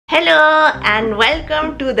Hello and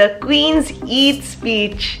welcome to the Queen's Eid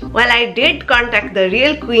Speech. Well, I did contact the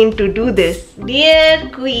real Queen to do this. Dear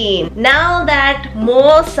Queen, now that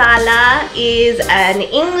Mo Salah is an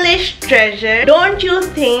English treasure, don't you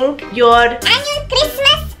think your annual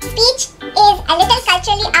Christmas speech is a little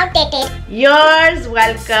culturally outdated? Yours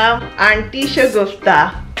welcome, Auntie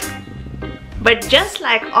Shagufta. But just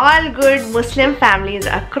like all good Muslim families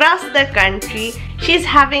across the country, she's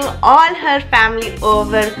having all her family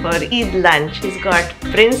over for Eid lunch. She's got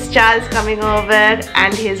Prince Charles coming over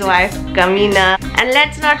and his wife Kamina. And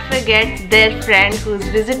let's not forget their friend who's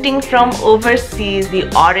visiting from overseas, the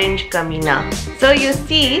orange Kamina. So you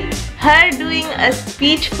see, her doing a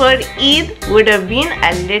speech for Eid would have been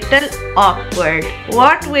a little awkward.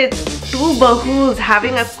 What with two bahus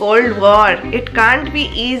having a cold war, it can't be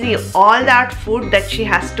easy, all that food that she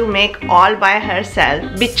has to make all by herself.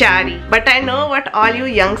 Bichari. But I know what all you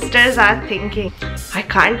youngsters are thinking. I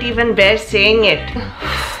can't even bear saying it.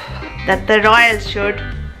 That the royals should.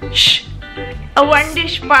 Shh. A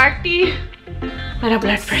one-dish party. My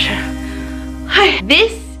blood pressure.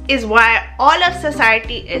 This is why all of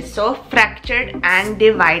society is so fractured and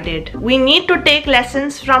divided. We need to take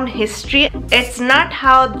lessons from history. It's not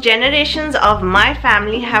how generations of my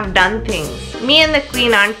family have done things. Me and the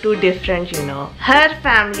Queen aren't too different, you know. Her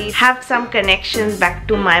family have some connections back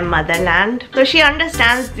to my motherland, so she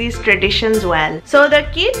understands these traditions well. So the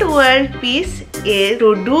key to world peace is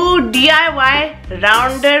to do DIY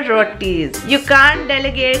rounder rotis. You can't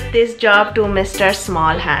delegate this job to Mr.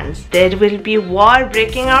 Small Hands. There will be war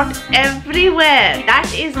breaking out everywhere.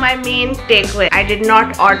 That is my main takeaway. I did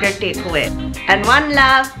not order takeaway. And one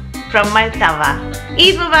love from my tawa.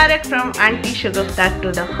 Eid Mubarak from Auntie Shagufta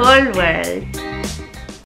to the whole world.